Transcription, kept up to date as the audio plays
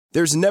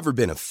There's never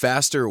been a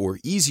faster or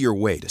easier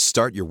way to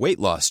start your weight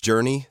loss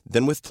journey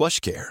than with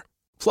PlushCare.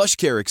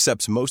 PlushCare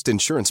accepts most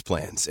insurance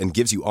plans and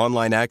gives you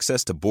online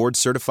access to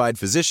board-certified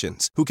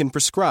physicians who can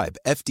prescribe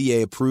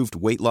FDA-approved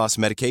weight loss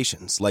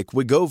medications like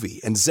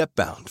Wegovy and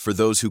Zepbound for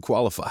those who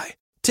qualify.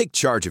 Take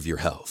charge of your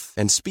health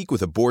and speak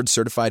with a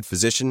board-certified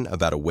physician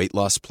about a weight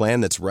loss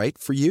plan that's right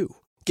for you.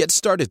 Get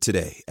started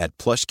today at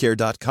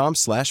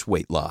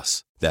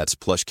plushcare.com/weight-loss. That's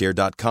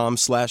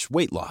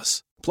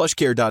plushcare.com/weight-loss.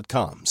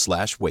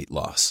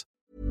 plushcare.com/weight-loss.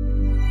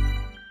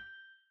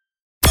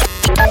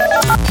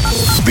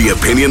 The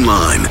Opinion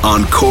Line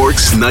on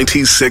Cork's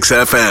 96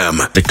 FM.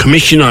 The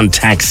Commission on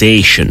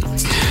Taxation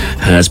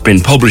has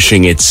been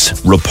publishing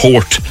its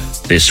report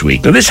this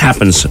week. Now, this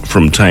happens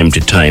from time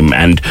to time,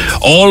 and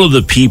all of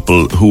the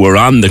people who are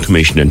on the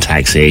Commission on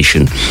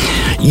Taxation,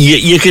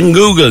 you can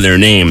Google their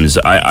names.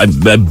 I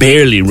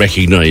barely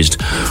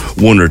recognised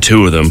one or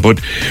two of them,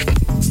 but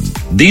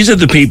these are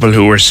the people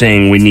who are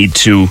saying we need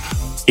to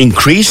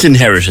increase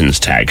inheritance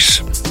tax,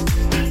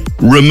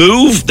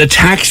 remove the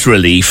tax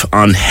relief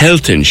on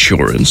health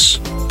insurance,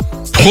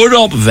 put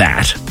up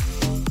VAT,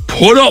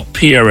 put up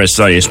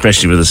PRSI,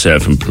 especially for the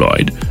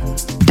self-employed,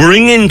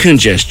 bring in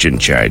congestion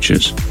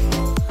charges,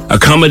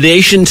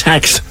 accommodation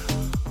tax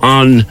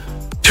on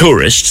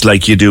tourists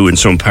like you do in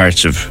some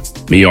parts of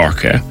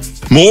Mallorca,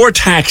 more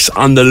tax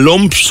on the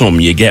lump sum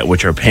you get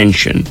with your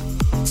pension,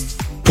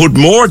 put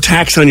more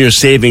tax on your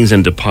savings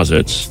and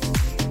deposits,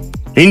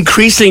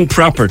 increasing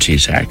property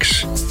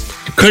tax,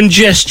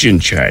 congestion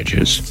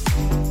charges,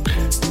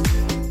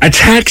 a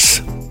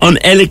tax on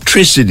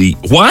electricity.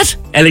 What?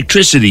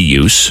 Electricity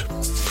use.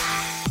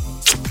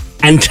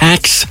 And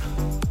tax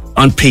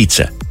on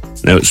pizza.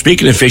 Now,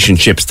 speaking of fish and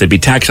chips, there'd be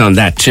tax on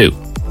that too.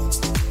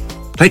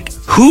 Like,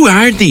 who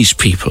are these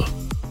people?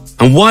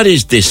 And what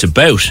is this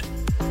about?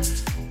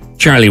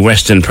 Charlie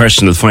Weston,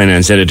 personal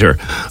finance editor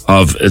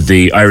of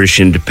the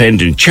Irish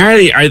Independent.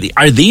 Charlie,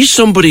 are these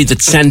somebody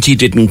that Santi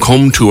didn't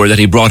come to, or that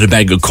he brought a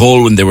bag of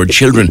coal when they were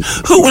children?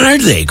 Who are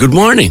they? Good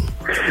morning.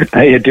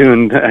 How you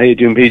doing,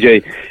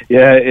 PJ?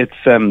 Yeah, it's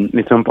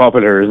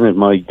unpopular, isn't it?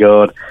 My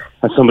God.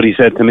 As somebody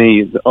said to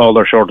me, all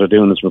they're short of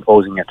doing is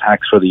proposing a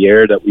tax for the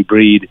air that we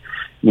breathe.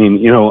 I mean,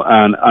 you know,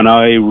 and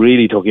I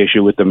really took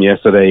issue with them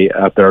yesterday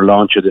at their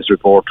launch of this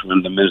report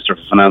when the Minister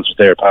for Finance was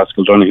there,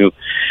 Pascal Donoghue,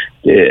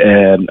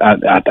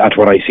 at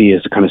what I see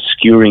as a kind of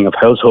skewering of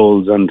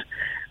households and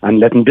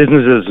letting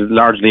businesses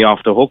largely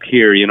off the hook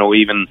here, you know,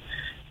 even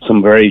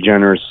some very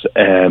generous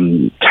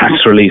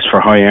tax relief for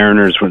high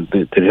earners.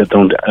 They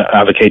don't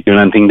advocate doing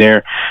anything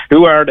there.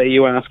 Who are they,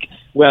 you ask?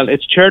 Well,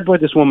 it's chaired by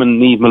this woman,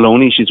 Niamh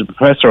Maloney. She's a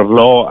professor of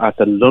law at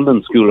the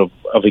London School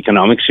of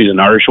Economics. She's an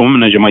Irish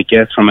woman, as you might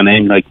guess, from a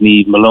name like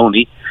Niamh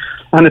Maloney.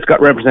 And it's got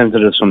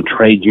representatives from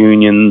trade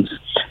unions,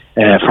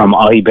 from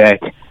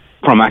IBEC,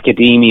 from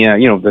academia.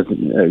 You know, there's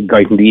a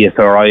guy from the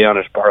ESRI on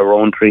it, Barra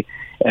Rowntree.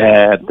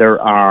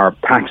 There are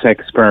tax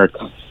experts.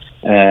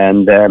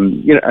 And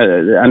you know,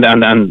 and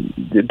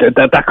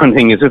that kind of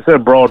thing. It's a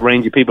broad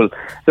range of people.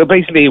 So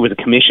basically, it was a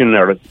commission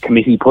or a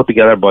committee put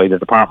together by the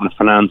Department of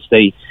Finance.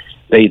 They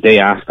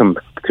asked them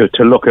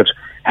to look at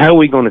how are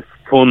we going to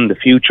fund the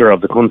future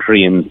of the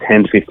country in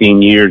 10 to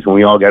 15 years when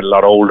we all get a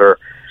lot older,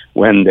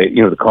 when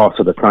the cost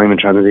of the climate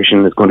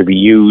transition is going to be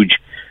huge,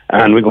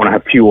 and we're going to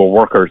have fewer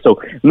workers.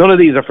 So none of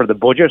these are for the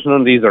budget,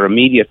 none of these are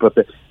immediate, but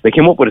they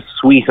came up with a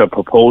suite of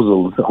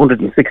proposals,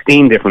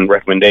 116 different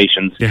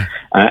recommendations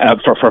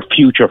for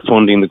future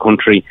funding the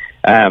country.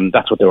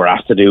 That's what they were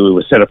asked to do. It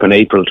was set up in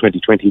April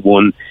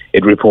 2021.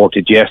 It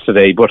reported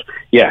yesterday. But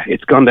yeah,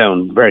 it's gone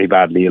down very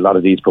badly, a lot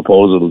of these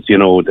proposals, you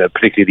know,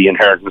 particularly the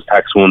inheritance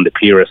tax one, the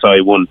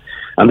PRSI one,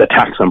 and the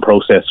tax on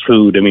processed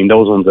food. I mean,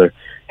 those ones are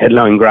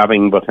headline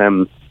grabbing, but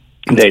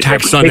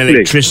tax on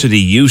electricity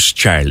use,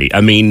 Charlie. I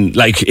mean,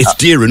 like, it's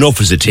dear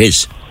enough as it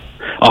is.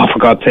 Oh, for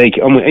God's sake.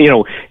 You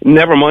know,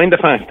 never mind the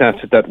fact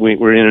that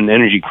we're in an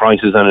energy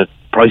crisis and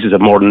prices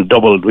have more than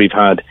doubled. We've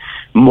had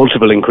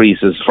multiple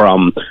increases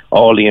from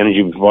all the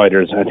energy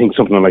providers. I think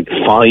something like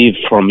 5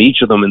 from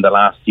each of them in the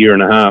last year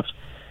and a half.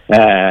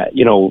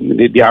 You know,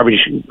 the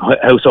average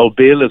household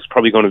bill is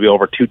probably going to be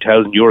over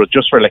 €2,000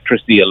 just for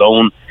electricity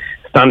alone.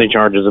 Standing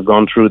charges have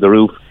gone through the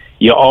roof.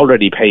 You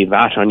already pay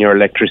VAT on your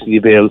electricity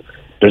bill.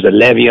 There's a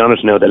levy on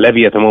it now. The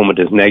levy at the moment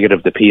is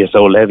negative, the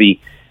PSO levy,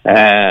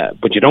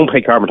 but you don't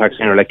pay carbon tax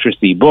on your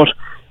electricity. But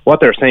what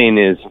they're saying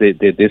is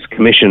this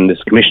commission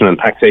on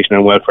taxation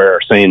and welfare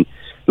are saying,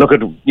 look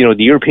at, you know,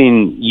 the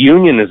European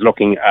Union is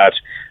looking at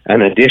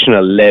an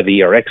additional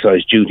levy or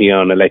excise duty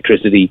on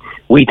electricity.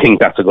 We think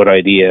that's a good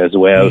idea as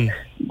well,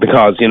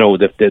 because, you know,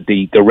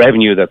 the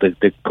revenue that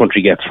the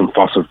country gets from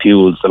fossil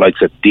fuels, the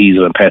likes of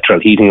diesel and petrol,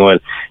 heating oil,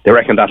 they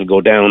reckon that'll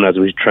go down as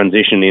we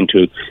transition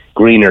into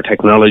greener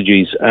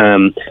technologies,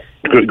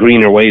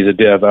 greener ways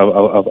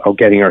of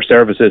getting our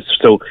services.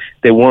 So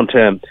they want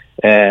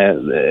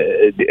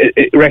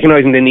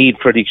recognising the need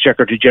for the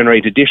Exchequer to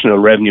generate additional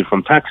revenue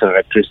from tax on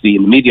electricity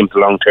in the medium to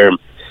long term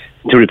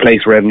to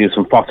replace revenues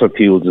from fossil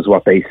fuels is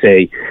what they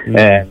say.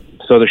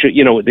 So they should,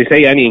 you know, they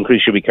say any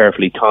increase should be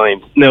carefully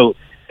timed. Now,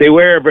 they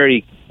were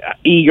very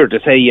eager to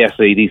say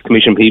yesterday, these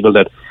commission people,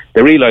 that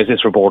they realise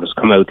this report has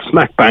come out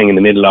smack bang in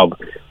the middle of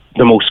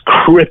the most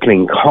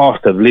crippling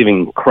cost of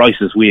living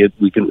crisis we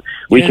can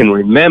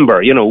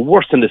remember,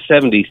 worse than the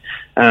 70s.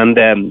 And,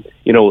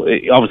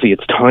 obviously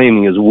its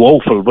timing is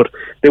woeful, but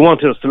they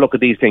wanted us to look at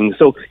these things.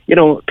 So,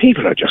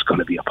 people are just going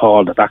to be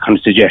appalled at that kind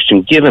of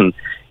suggestion, given,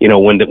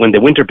 when the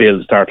winter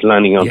bills start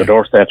landing on the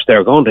doorsteps,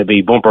 they're going to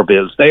be bumper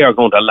bills. They are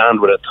going to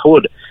land with a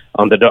thud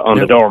on the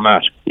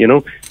doormat,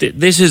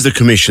 This is the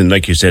commission,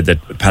 like you said, that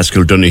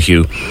Paschal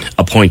Donoghue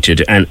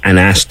appointed and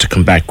asked to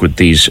come back with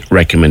these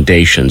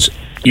recommendations.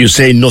 You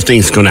say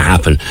nothing's going to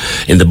happen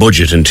in the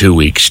budget in 2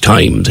 weeks'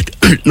 time.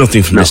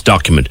 Nothing from this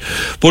document.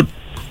 But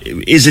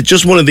is it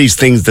just one of these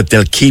things that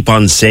they'll keep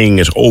on saying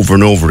it over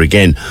and over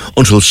again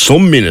until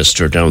some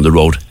minister down the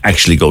road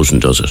actually goes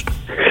and does it?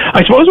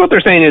 I suppose what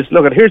they're saying is,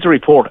 look, here's a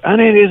report, and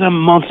it is a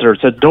monster.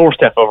 It's a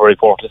doorstep of a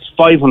report. It's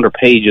 500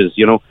 pages,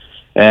 just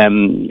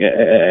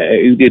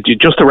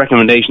the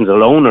recommendations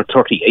alone are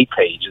 38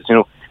 pages,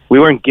 We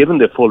weren't given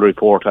the full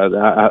report at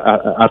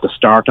the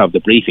start of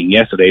the briefing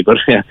yesterday, but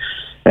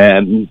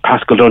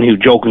Paschal Donoghue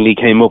jokingly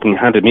came up and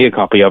handed me a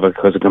copy of it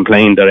because I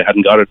complained that I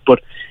hadn't got it.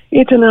 But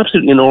it's an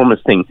absolutely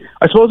enormous thing.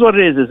 I suppose what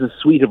it is a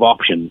suite of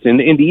options. In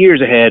the years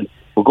ahead,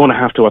 we're going to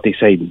have to, what they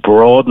say,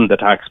 broaden the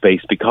tax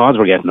base because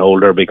we're getting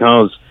older,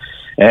 because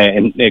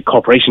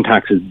corporation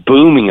tax is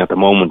booming at the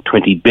moment,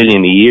 20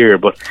 billion a year,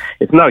 but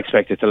it's not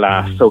expected to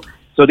last.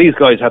 So these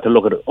guys have to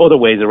look at other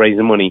ways of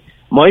raising money.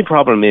 My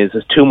problem is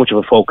there's too much of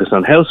a focus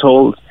on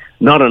households,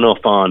 not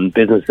enough on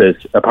businesses,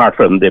 apart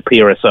from the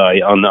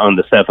PRSI on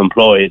the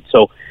self-employed.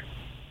 So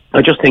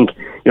I just think,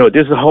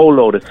 there's a whole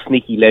load of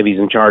sneaky levies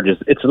and charges.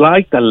 It's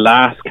like the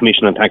last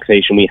Commission on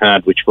Taxation we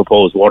had, which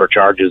proposed water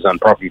charges and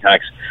property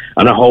tax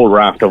and a whole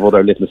raft of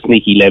other little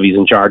sneaky levies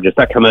and charges.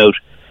 That came out,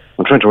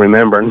 I'm trying to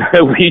remember now,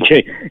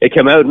 PJ, it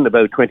came out in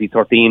about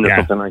 2013 or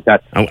something like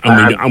that.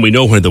 And we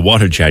know where the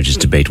water charges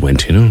debate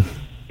went,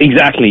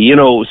 Exactly,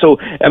 so,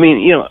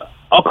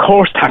 of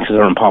course taxes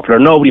are unpopular.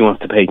 Nobody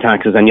wants to pay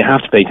taxes, and you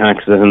have to pay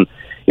taxes. And,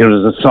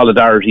 there's a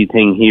solidarity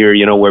thing here,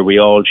 where we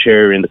all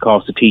share in the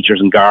cost of teachers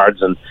and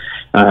guards and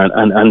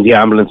the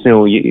ambulance.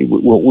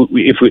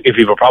 If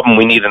we have a problem,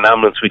 we need an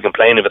ambulance. We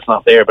complain if it's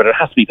not there, but it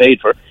has to be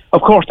paid for.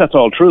 Of course, that's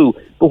all true.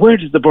 But where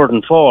does the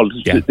burden fall?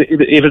 Yeah.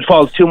 If it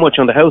falls too much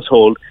on the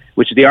household,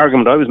 which is the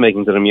argument I was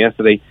making to them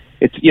yesterday,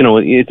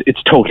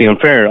 it's totally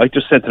unfair. I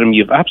just said to them,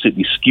 you've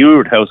absolutely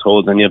skewered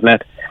households, and you've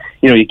let...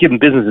 you're giving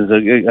businesses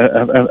a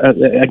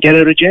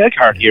get-out-of-jail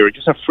card here,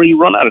 just a free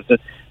run at it.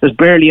 There's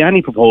barely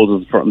any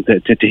proposals for them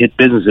to hit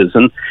businesses.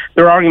 And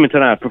their argument to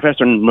that,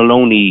 Professor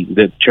Maloney,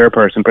 the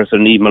chairperson, Professor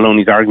Niamh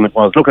Maloney's argument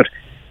was, look,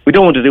 we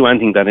don't want to do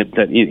anything that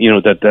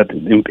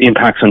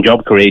impacts on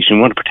job creation.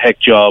 We want to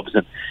protect jobs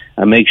and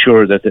make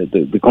sure that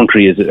the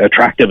country is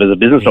attractive as a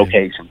business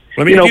location.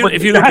 Well, I mean,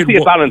 if you there has to be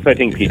a balance, I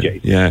think,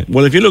 PJ. Yeah.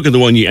 Well, if you look at the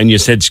one, and you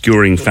said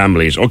skewering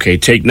families, okay,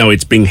 now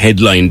it's being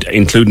headlined,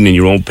 including in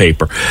your own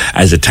paper,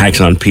 as a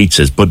tax on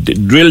pizzas, but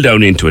drill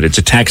down into it, it's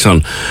a tax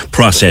on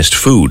processed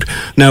food.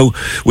 Now,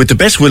 with the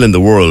best will in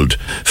the world,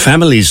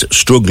 families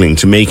struggling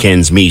to make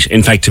ends meet,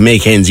 in fact, to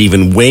make ends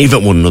even wave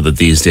at one another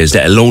these days,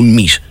 let alone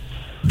meet.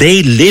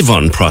 They live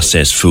on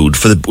processed food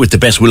with the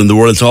best will in the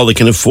world. It's all they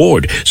can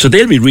afford. So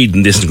they'll be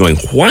reading this and going,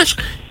 what?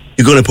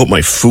 You're going to put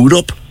my food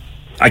up?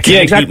 I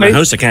can't heat my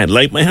house. I can't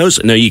light my house.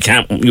 No, you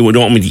can't. You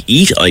don't want me to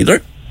eat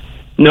either?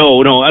 No.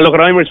 Look,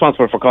 I'm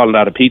responsible for calling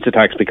that a pizza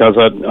tax because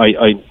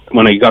I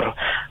when I got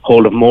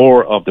hold of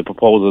more of the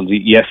proposals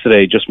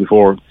yesterday, just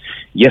before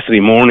yesterday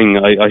morning,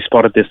 I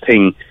spotted this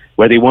thing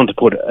where they want to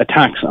put a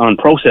tax on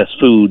processed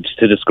foods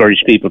to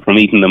discourage people from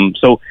eating them.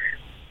 So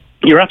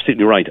you're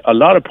absolutely right. A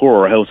lot of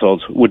poorer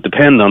households would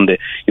depend on the,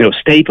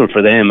 staple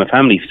for them. A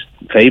family's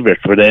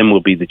favourite for them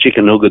would be the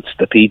chicken nuggets,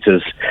 the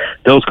pizzas,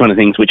 those kind of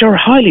things, which are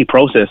highly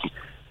processed.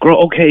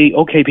 Okay,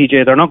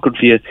 PJ, they're not good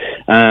for you.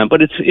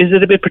 But is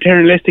it a bit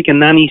paternalistic in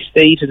nanny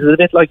state? Is it a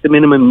bit like the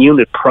minimum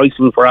unit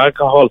pricing for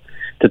alcohol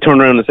to turn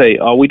around and say,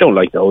 oh, we don't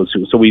like those,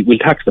 so we'll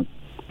tax the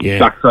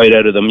backside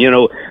out of them,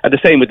 and the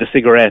same with the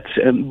cigarettes.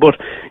 But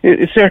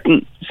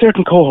certain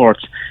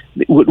cohorts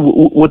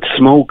would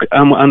smoke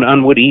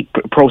and would eat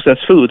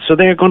processed food, so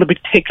they're going to be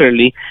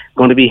particularly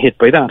hit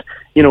by that.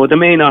 They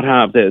may not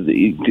have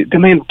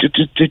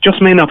it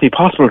just may not be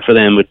possible for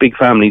them with big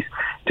families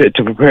to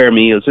prepare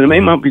meals, and they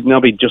may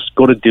not be just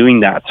good at doing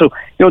that. So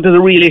there's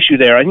a real issue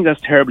there. I think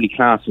that's terribly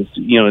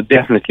classist.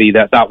 Definitely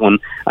that one,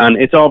 and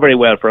it's all very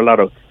well for a lot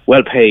of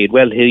well-paid,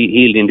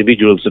 well-heeled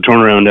individuals to turn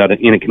around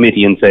in a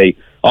committee and say,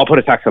 I'll put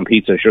a tax on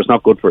pizza, sure, it's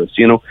not good for us,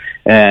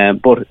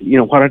 But,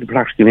 what are the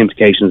practical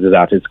implications of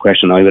that is the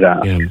question I would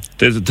ask. Yeah.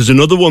 There's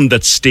another one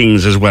that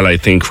stings as well, I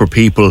think, for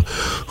people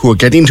who are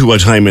getting to a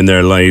time in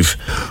their life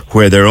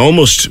where they're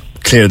almost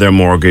clear their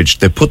mortgage,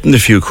 they're putting a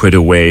few quid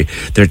away,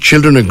 their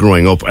children are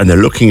growing up, and they're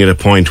looking at a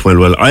point,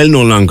 well, I'll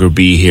no longer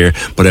be here,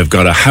 but I've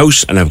got a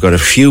house and I've got a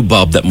few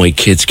bob that my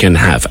kids can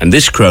have. And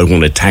this crowd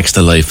want to tax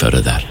the life out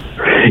of that.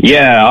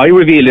 Yeah, I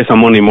revealed this on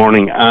Monday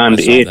morning, and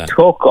it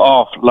took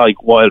off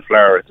like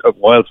wildfire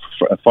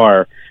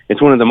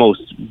It's one of the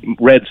most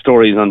read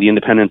stories on the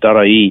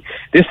independent.ie.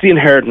 This is the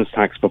inheritance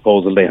tax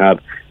proposal they have.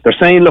 They're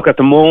saying, look, at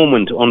the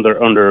moment,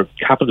 under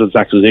capital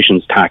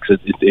acquisitions tax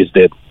is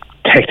the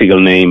technical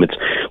name.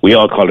 We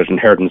all call it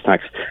inheritance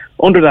tax.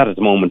 Under that at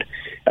the moment,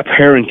 a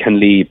parent can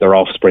leave their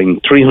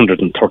offspring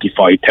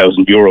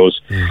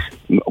 €335,000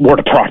 worth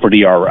of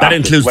property or that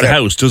assets, includes whatever.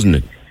 the house, doesn't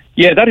it?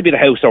 Yeah, that'd be the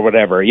house or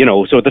whatever,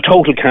 so the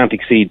total can't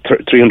exceed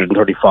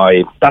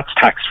 335. That's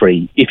tax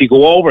free. If you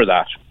go over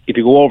that,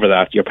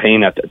 you're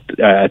paying a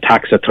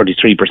tax at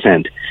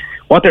 33%.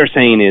 What they're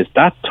saying is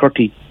that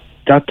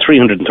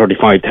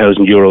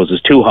 €335,000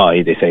 is too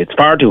high. They say it's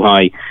far too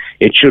high.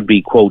 It should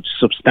be, quote,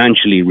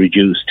 substantially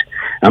reduced,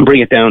 and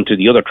bring it down to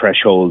the other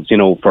thresholds.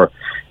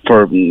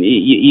 For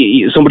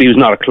somebody who's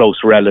not a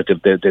close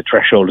relative, the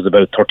threshold is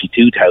about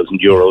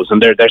 €32,000, and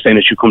they're saying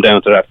it should come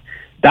down to that.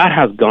 That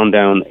has gone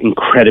down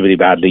incredibly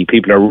badly.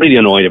 People are really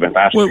annoyed about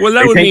that. Well,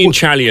 that would mean,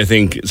 Charlie, I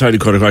think, sorry to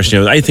cut across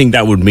you, I think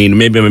that would mean,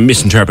 maybe I'm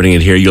misinterpreting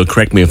it here, you'll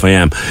correct me if I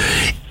am.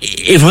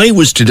 If I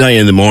was to die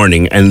in the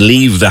morning and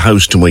leave the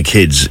house to my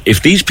kids, if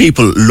these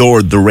people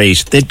lowered the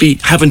rate, they'd be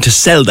having to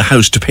sell the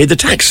house to pay the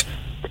tax.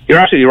 You're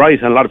absolutely right,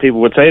 and a lot of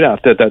people would say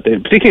that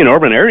particularly in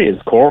urban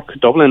areas, Cork,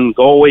 Dublin,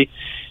 Galway,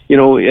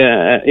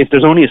 if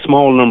there's only a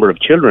small number of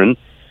children,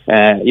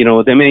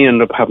 they may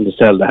end up having to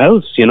sell the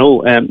house.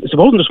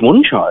 Supposing there's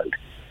one child,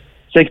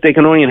 it's like they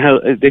can only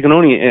inherit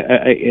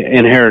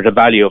a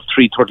value of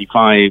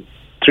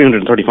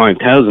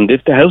 $335,000.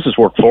 If the house is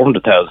worth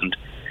 $400,000,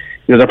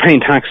 they're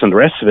paying tax on the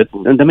rest of it,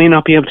 and they may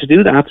not be able to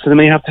do that, so they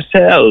may have to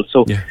sell.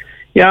 So.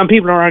 Yeah, and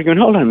people are arguing,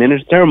 hold on a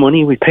minute, it's their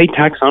money, we paid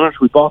tax on it,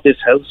 we bought this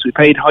house, we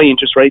paid high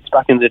interest rates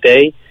back in the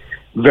day,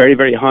 very,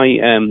 very high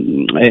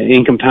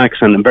income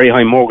tax and very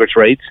high mortgage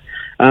rates,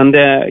 and,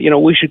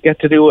 we should get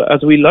to do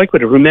as we like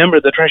with it. Remember,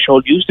 the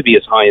threshold used to be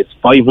as high as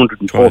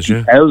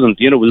 540,000,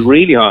 it was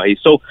really high,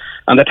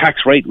 and the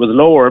tax rate was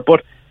lower,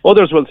 but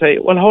others will say,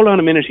 well, hold on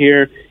a minute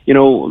here,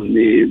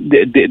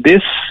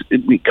 this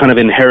kind of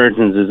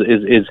inheritance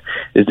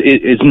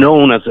is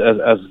known as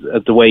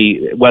the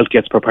way wealth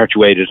gets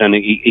perpetuated, and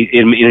it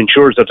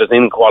ensures that there's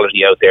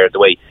inequality out there, the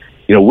way,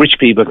 rich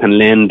people can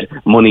lend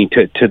money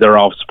to their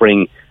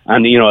offspring.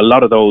 And, a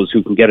lot of those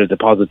who can get a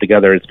deposit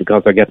together, it's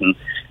because they're getting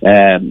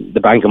the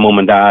bank of mum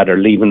and dad or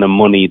leaving them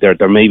money.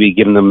 They're maybe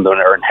giving them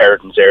their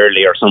inheritance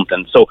early or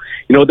something. So,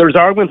 there's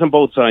arguments on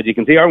both sides. You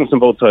can see arguments on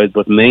both sides,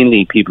 but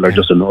mainly people are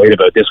just annoyed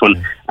about this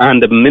one.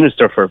 And the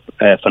Minister for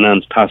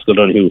Finance, Pascal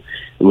Donoghue,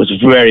 was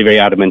very, very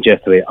adamant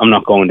yesterday. I'm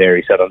not going there,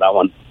 he said on that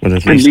one. Well,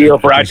 and Leo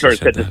Varadkar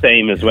said the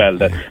same as well.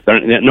 That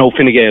no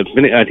Fine Gael,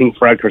 I think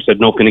Varadkar said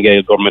no Fine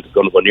Gael government is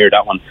going to go near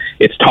that one.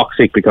 It's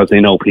toxic because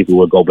they know people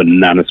will go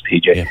bananas,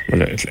 PJ. Yeah,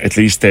 well, at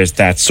least there's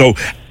that. So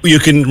you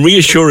can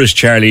reassure us,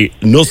 Charlie,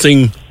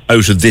 nothing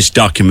out of this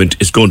document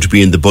is going to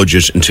be in the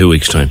budget in 2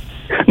 weeks' time.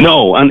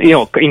 No, and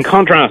in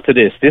contrast to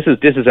this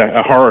is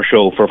a horror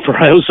show for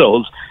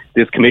households,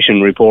 this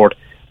Commission report.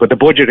 But the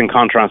budget, in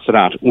contrast to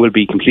that, will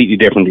be completely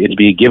different. It'll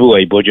be a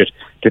giveaway budget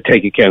to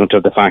take account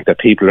of the fact that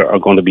people are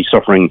going to be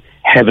suffering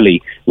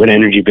heavily with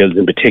energy bills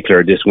in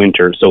particular this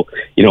winter. So,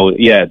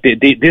 these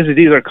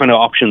are kind of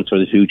options for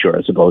the future,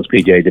 I suppose,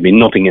 PJ. There'll be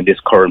nothing in this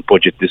current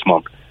budget this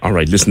month. All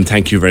right, listen,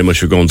 thank you very much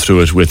for going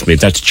through it with me.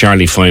 That's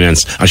Charlie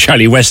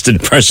Weston,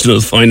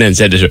 personal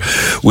finance editor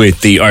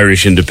with the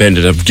Irish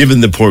Independent. I've given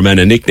the poor man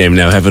a nickname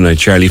now, haven't I,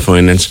 Charlie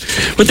Finance?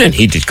 But then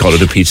he did call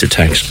it a pizza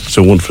tax,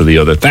 so one for the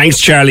other. Thanks,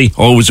 Charlie.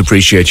 Always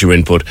appreciate your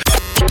input.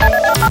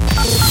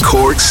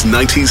 Cork's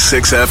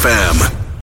 96 FM.